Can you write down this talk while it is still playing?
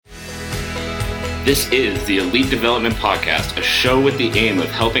This is the Elite Development Podcast, a show with the aim of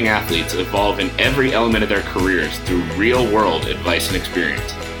helping athletes evolve in every element of their careers through real-world advice and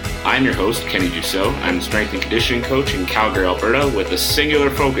experience. I'm your host, Kenny Dussault. I'm a strength and conditioning coach in Calgary, Alberta, with a singular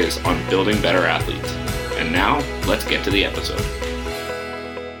focus on building better athletes. And now, let's get to the episode.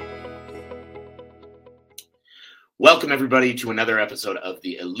 Welcome, everybody, to another episode of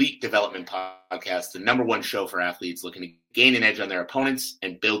the Elite Development Podcast, the number one show for athletes looking to gain an edge on their opponents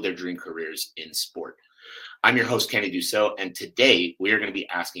and build their dream careers in sport. I'm your host, Kenny Dussault, and today we are going to be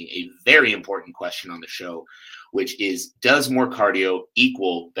asking a very important question on the show, which is, does more cardio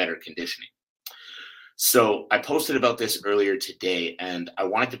equal better conditioning? So I posted about this earlier today, and I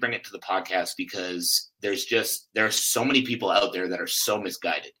wanted to bring it to the podcast because there are so many people out there that are so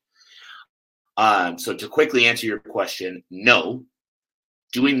misguided. So to quickly answer your question, no,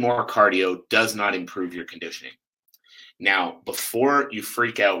 doing more cardio does not improve your conditioning. Now, before you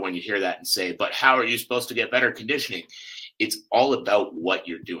freak out when you hear that and say, but how are you supposed to get better conditioning? It's all about what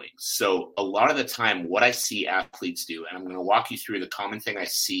you're doing. So a lot of the time, what I see athletes do, and I'm going to walk you through the common thing I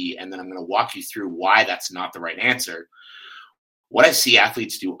see, and then I'm going to walk you through why that's not the right answer. What I see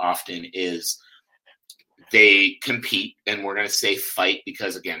athletes do often is they compete, and we're going to say fight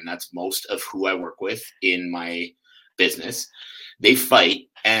because, again, that's most of who I work with in my business. They fight,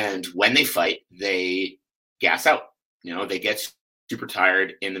 and when they fight, they gas out. They get super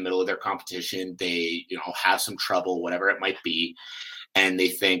tired in the middle of their competition. They, have some trouble, whatever it might be, and they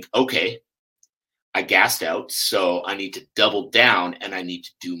think, okay, I gassed out, so I need to double down, and I need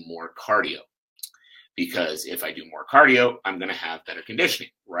to do more cardio. Because if I do more cardio, I'm going to have better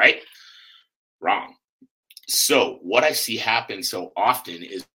conditioning, right? Wrong. So what I see happen so often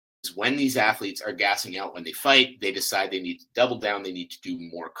is when these athletes are gassing out when they fight, they decide they need to double down, they need to do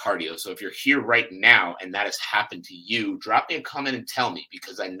more cardio. So if you're here right now and that has happened to you, drop me a comment and tell me,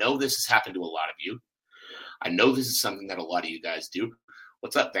 because I know this has happened to a lot of you. I know this is something that a lot of you guys do.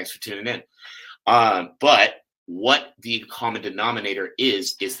 What's up? Thanks for tuning in. But what the common denominator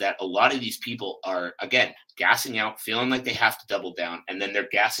is that a lot of these people are, again, gassing out, feeling like they have to double down, and then they're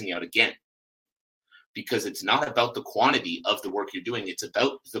gassing out again. Because it's not about the quantity of the work you're doing. It's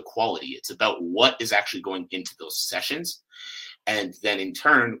about the quality. It's about what is actually going into those sessions. And then in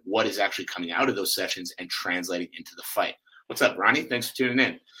turn, what is actually coming out of those sessions and translating into the fight. What's up, Ronnie? Thanks for tuning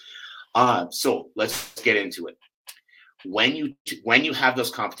in. So let's get into it. When you have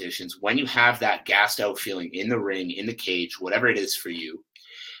those competitions, when you have that gassed out feeling in the ring, in the cage, whatever it is for you,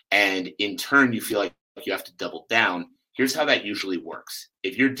 and in turn, you feel like you have to double down, here's how that usually works.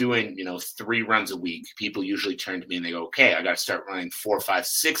 If you're doing, 3 runs a week, people usually turn to me and they go, okay, I got to start running 4, 5,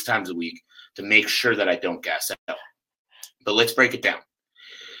 6 times a week to make sure that I don't gas out. But let's break it down.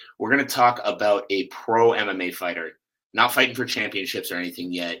 We're going to talk about a pro MMA fighter, not fighting for championships or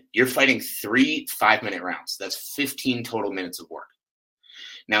anything yet. You're fighting 3 5-minute rounds. That's 15 total minutes of work.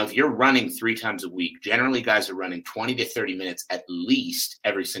 Now, if you're running 3 times a week, generally guys are running 20 to 30 minutes at least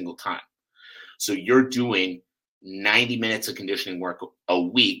every single time. So you're doing 90 minutes of conditioning work a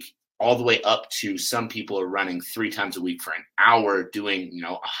week, all the way up to some people are running 3 times a week for an hour, doing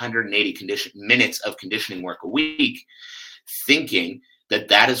 180 minutes of conditioning work a week, thinking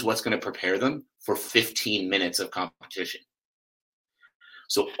that is what's going to prepare them for 15 minutes of competition.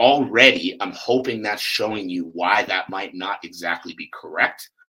 So already I'm hoping that's showing you why that might not exactly be correct,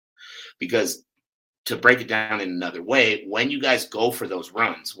 because to break it down in another way, when you guys go for those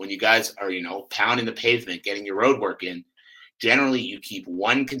runs, when you guys are, pounding the pavement, getting your road work in, generally you keep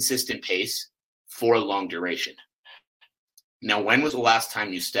one consistent pace for a long duration. Now, when was the last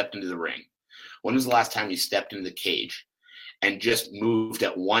time you stepped into the ring? When was the last time you stepped into the cage and just moved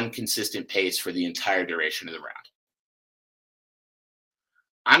at one consistent pace for the entire duration of the round?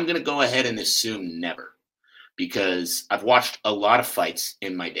 I'm going to go ahead and assume never, because I've watched a lot of fights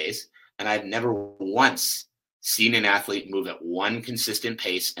in my days, and I've never once seen an athlete move at one consistent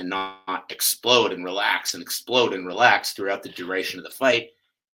pace and not explode and relax throughout the duration of the fight,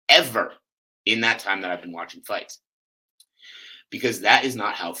 ever, in that time that I've been watching fights. Because that is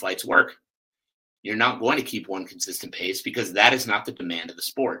not how fights work. You're not going to keep one consistent pace, because that is not the demand of the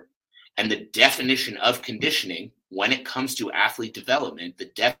sport. And the definition of conditioning, when it comes to athlete development,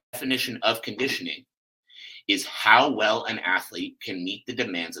 the definition of conditioning is how well an athlete can meet the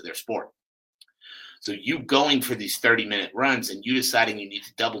demands of their sport. So you going for these 30-minute runs and you deciding you need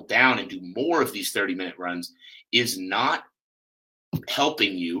to double down and do more of these 30-minute runs is not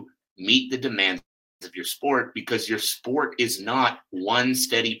helping you meet the demands of your sport, because your sport is not one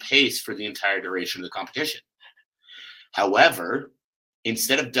steady pace for the entire duration of the competition. However,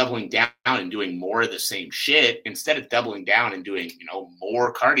 instead of doubling down and doing more of the same shit, instead of doubling down and doing,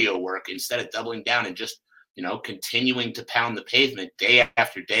 more cardio work, instead of doubling down and just, continuing to pound the pavement day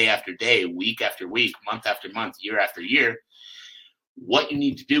after day after day, week after week, month after month, year after year, what you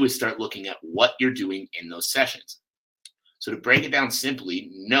need to do is start looking at what you're doing in those sessions. So to break it down simply,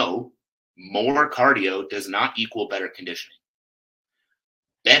 no, more cardio does not equal better conditioning.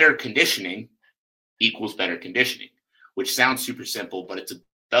 Better conditioning equals better conditioning, which sounds super simple, but it's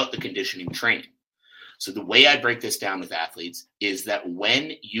about the conditioning training. So the way I break this down with athletes is that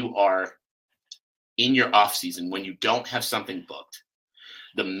when you are in your off season, when you don't have something booked,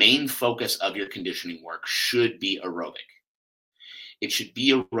 the main focus of your conditioning work should be aerobic. It should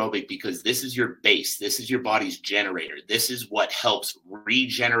be aerobic because this is your base. This is your body's generator. This is what helps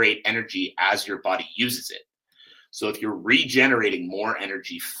regenerate energy as your body uses it. So if you're regenerating more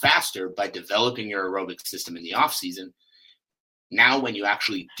energy faster by developing your aerobic system in the off season, now when you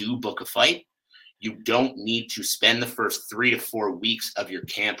actually do book a fight, you don't need to spend the first 3 to 4 weeks of your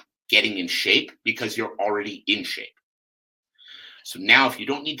camp getting in shape because you're already in shape. So now if you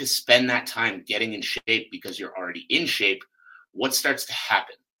don't need to spend that time getting in shape because you're already in shape, what starts to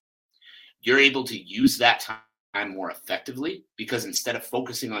happen? You're able to use that time more effectively because instead of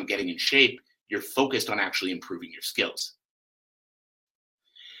focusing on getting in shape, you're focused on actually improving your skills.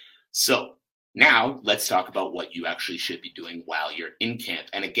 So now let's talk about what you actually should be doing while you're in camp.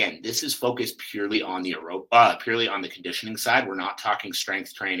 And again, this is focused purely on the conditioning side. We're not talking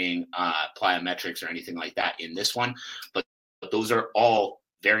strength training, plyometrics, or anything like that in this one, but those are all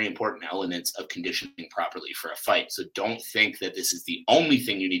very important elements of conditioning properly for a fight. So don't think that this is the only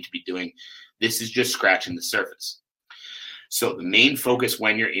thing you need to be doing. This is just scratching the surface. So the main focus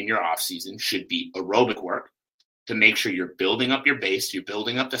when you're in your off season should be aerobic work to make sure you're building up your base, you're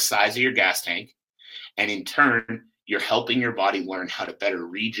building up the size of your gas tank, and in turn, you're helping your body learn how to better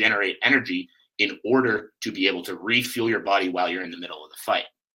regenerate energy in order to be able to refuel your body while you're in the middle of the fight.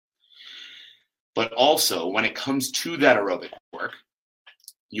 But also, when it comes to that aerobic work,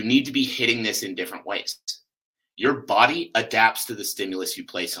 you need to be hitting this in different ways. Your body adapts to the stimulus you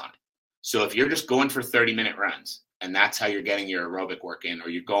place on it. So if you're just going for 30-minute runs, and that's how you're getting your aerobic work in, or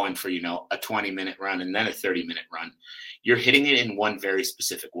you're going for, a 20-minute run and then a 30-minute run, you're hitting it in one very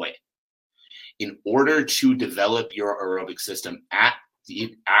specific way. In order to develop your aerobic system at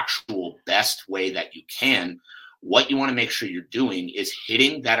the actual best way that you can, what you want to make sure you're doing is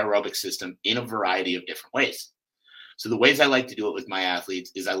hitting that aerobic system in a variety of different ways. So the ways I like to do it with my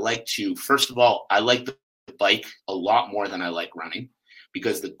athletes is I like to, first of all, I like the bike a lot more than I like running,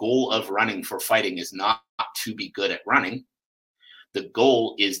 because the goal of running for fighting is not to be good at running. The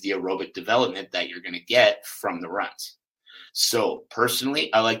goal is the aerobic development that you're going to get from the runs. So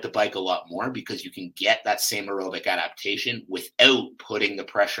personally, I like the bike a lot more because you can get that same aerobic adaptation without putting the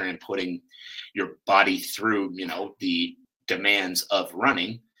pressure and putting your body through, the demands of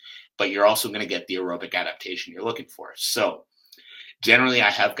running, but you're also going to get the aerobic adaptation you're looking for. So generally,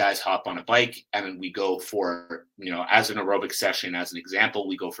 I have guys hop on a bike and we go for, as an aerobic session, as an example,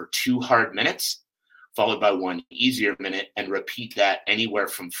 we go for 2 hard minutes, followed by 1 easier minute, and repeat that anywhere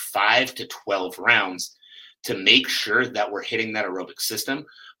from 5 to 12 rounds to make sure that we're hitting that aerobic system,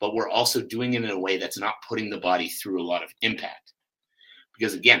 but we're also doing it in a way that's not putting the body through a lot of impact.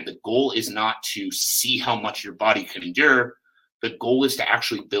 Because again, the goal is not to see how much your body can endure. The goal is to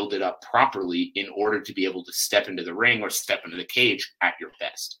actually build it up properly in order to be able to step into the ring or step into the cage at your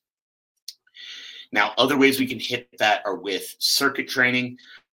best. Now, other ways we can hit that are with circuit training.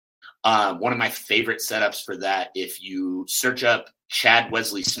 One of my favorite setups for that, if you search up Chad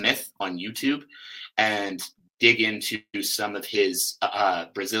Wesley Smith on YouTube and dig into some of his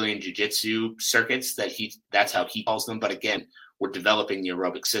Brazilian Jiu-Jitsu circuits, that's how he calls them. But again, we're developing the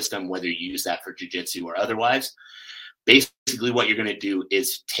aerobic system, whether you use that for Jiu-Jitsu or otherwise. Basically, what you're going to do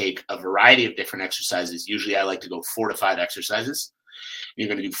is take a variety of different exercises. Usually I like to go 4 to 5 exercises. You're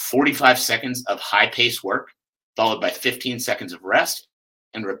going to do 45 seconds of high-paced work, followed by 15 seconds of rest,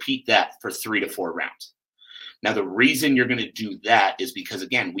 and repeat that for 3 to 4 rounds. Now, the reason you're going to do that is because,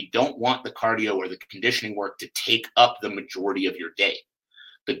 again, we don't want the cardio or the conditioning work to take up the majority of your day.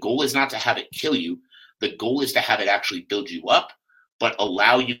 The goal is not to have it kill you. The goal is to have it actually build you up, but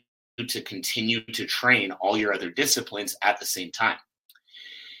allow you to continue to train all your other disciplines at the same time.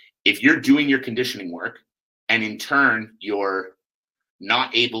 If you're doing your conditioning work and in turn you're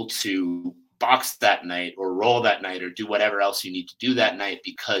not able to box that night or roll that night or do whatever else you need to do that night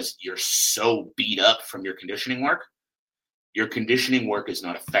because you're so beat up from your conditioning work, your conditioning work is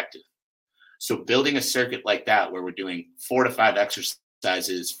not effective. So building a circuit like that where we're doing 4 to 5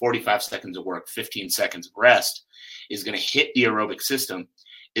 exercises, 45 seconds of work, 15 seconds of rest, is going to hit the aerobic system,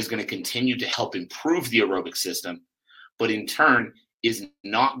 is going to continue to help improve the aerobic system, but in turn is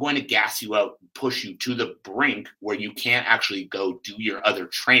not going to gas you out, push you to the brink where you can't actually go do your other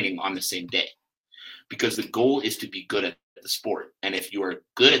training on the same day. Because the goal is to be good at the sport. And if you are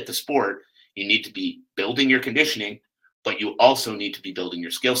good at the sport, you need to be building your conditioning, but you also need to be building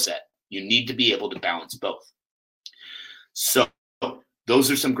your skill set. You need to be able to balance both. So those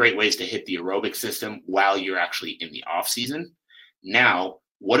are some great ways to hit the aerobic system while you're actually in the off season. Now,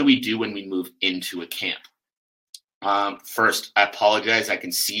 what do we do when we move into a camp? First, I apologize. I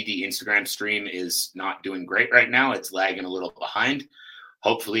can see the Instagram stream is not doing great right now. It's lagging a little behind.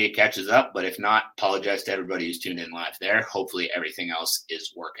 Hopefully it catches up, but if not, apologize to everybody who's tuned in live there. Hopefully everything else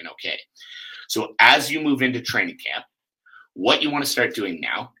is working okay. So as you move into training camp, what you want to start doing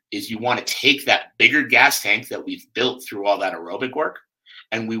now is you want to take that bigger gas tank that we've built through all that aerobic work,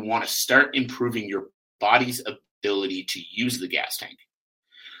 and we want to start improving your body's ability to use the gas tank.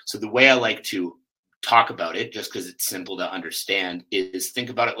 So the way I like to talk about it, just because it's simple to understand, is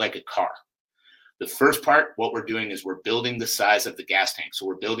think about it like a car. The first part, what we're doing is we're building the size of the gas tank. So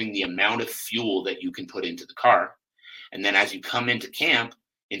we're building the amount of fuel that you can put into the car. And then as you come into camp,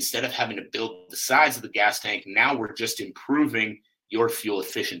 instead of having to build the size of the gas tank, now we're just improving your fuel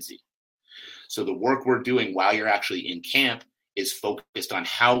efficiency. So the work we're doing while you're actually in camp is focused on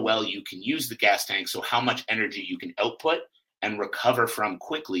how well you can use the gas tank, so how much energy you can output and recover from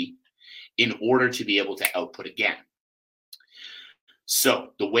quickly in order to be able to output again. So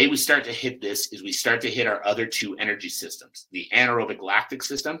the way we start to hit this is we start to hit our other two energy systems, the anaerobic lactic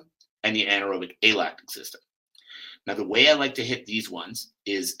system and the anaerobic alactic system. Now, the way I like to hit these ones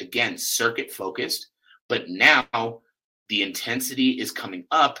is, again, circuit focused, but now the intensity is coming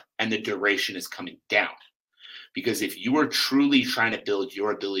up and the duration is coming down. Because if you are truly trying to build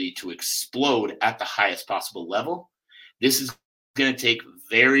your ability to explode at the highest possible level, this is going to take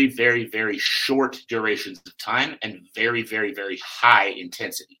very, very, very short durations of time and very, very, very high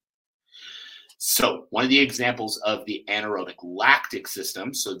intensity. So one of the examples of the anaerobic lactic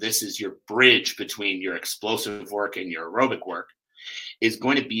system, so this is your bridge between your explosive work and your aerobic work, is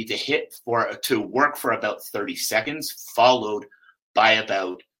going to be to work for about 30 seconds, followed by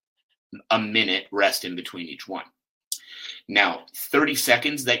about a minute rest in between each one. Now, 30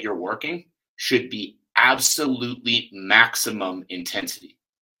 seconds that you're working should be absolutely maximum intensity.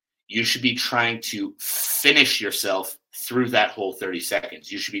 You should be trying to finish yourself through that whole 30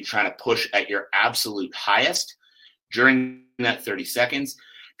 seconds. You should be trying to push at your absolute highest during that 30 seconds,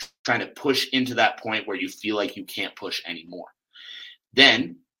 trying to push into that point where you feel like you can't push anymore.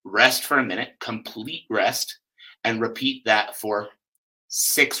 Then rest for a minute, complete rest, and repeat that for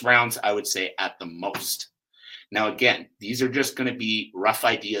 6 rounds, I would say, at the most. Now, again, these are just going to be rough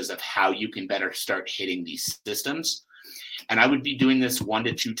ideas of how you can better start hitting these systems. And I would be doing this 1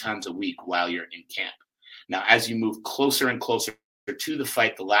 to 2 times a week while you're in camp. Now, as you move closer and closer to the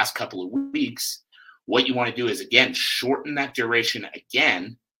fight the last couple of weeks, what you want to do is, again, shorten that duration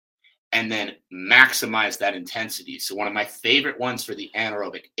again, and then maximize that intensity. So one of my favorite ones for the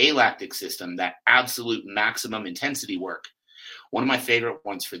anaerobic alactic system, that absolute maximum intensity work, one of my favorite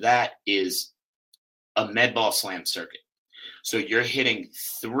ones for that is a med ball slam circuit. So you're hitting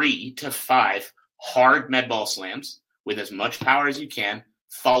 3 to 5 hard med ball slams with as much power as you can,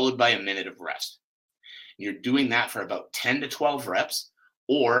 followed by a minute of rest. You're doing that for about 10 to 12 reps,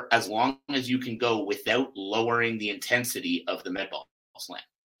 or as long as you can go without lowering the intensity of the med ball slam.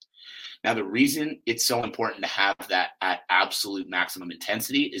 Now, the reason it's so important to have that at absolute maximum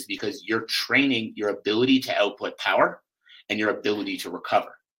intensity is because you're training your ability to output power and your ability to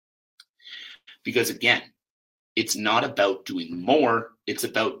recover. Because again, it's not about doing more, it's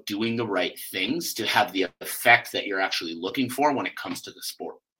about doing the right things to have the effect that you're actually looking for when it comes to the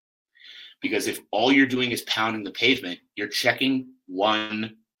sport. Because if all you're doing is pounding the pavement, you're checking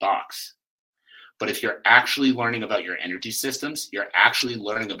one box. But if you're actually learning about your energy systems, you're actually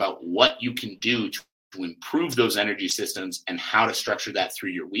learning about what you can do to improve those energy systems and how to structure that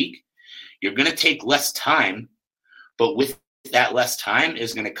through your week, you're going to take less time, but with that less time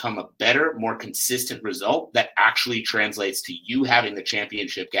is going to come a better, more consistent result that actually translates to you having the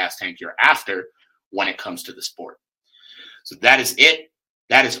championship gas tank you're after when it comes to the sport. So that is it.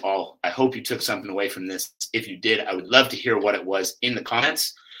 That is all. I hope you took something away from this. If you did, I would love to hear what it was in the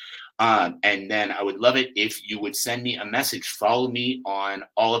comments. And then I would love it if you would send me a message. Follow me on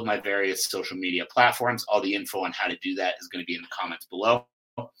all of my various social media platforms. All the info on how to do that is going to be in the comments below.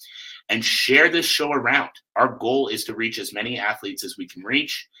 And share this show around. Our goal is to reach as many athletes as we can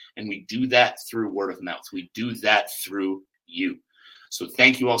reach, and we do that through word of mouth. We do that through you. So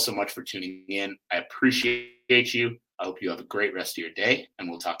thank you all so much for tuning in. I appreciate appreciate you. I hope you have a great rest of your day, and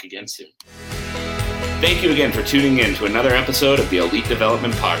we'll talk again soon. Thank you again for tuning in to another episode of the Elite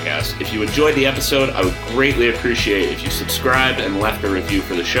Development Podcast. If you enjoyed the episode, I would greatly appreciate if you subscribed and left a review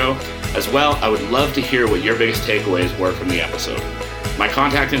for the show. As well, I would love to hear what your biggest takeaways were from the episode. My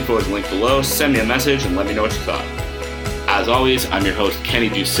contact info is linked below. Send me a message and let me know what you thought. As always, I'm your host, Kenny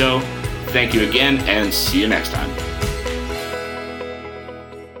Dussault. Thank you again, and see you next time.